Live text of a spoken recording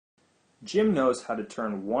Jim knows how to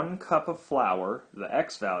turn 1 cup of flour, the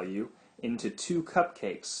x value, into 2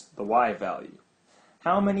 cupcakes, the y value.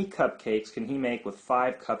 How many cupcakes can he make with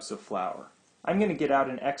 5 cups of flour? I'm going to get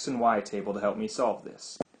out an x and y table to help me solve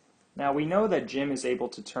this. Now we know that Jim is able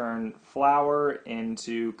to turn flour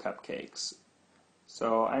into cupcakes.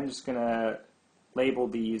 So I'm just going to label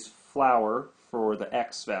these flour for the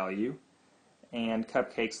x value and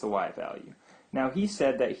cupcakes the y value. Now he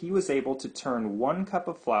said that he was able to turn 1 cup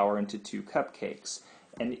of flour into 2 cupcakes,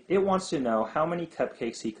 and it wants to know how many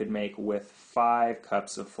cupcakes he could make with 5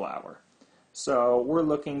 cups of flour. So we're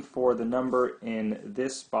looking for the number in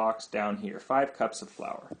this box down here, 5 cups of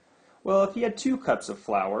flour. Well, if he had 2 cups of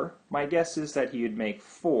flour, my guess is that he would make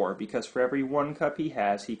 4, because for every 1 cup he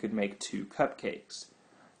has, he could make 2 cupcakes.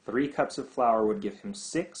 3 cups of flour would give him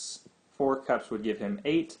 6, 4 cups would give him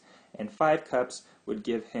 8, and 5 cups would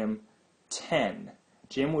give him 10.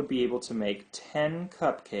 Jim would be able to make 10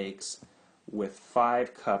 cupcakes with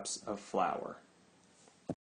 5 cups of flour.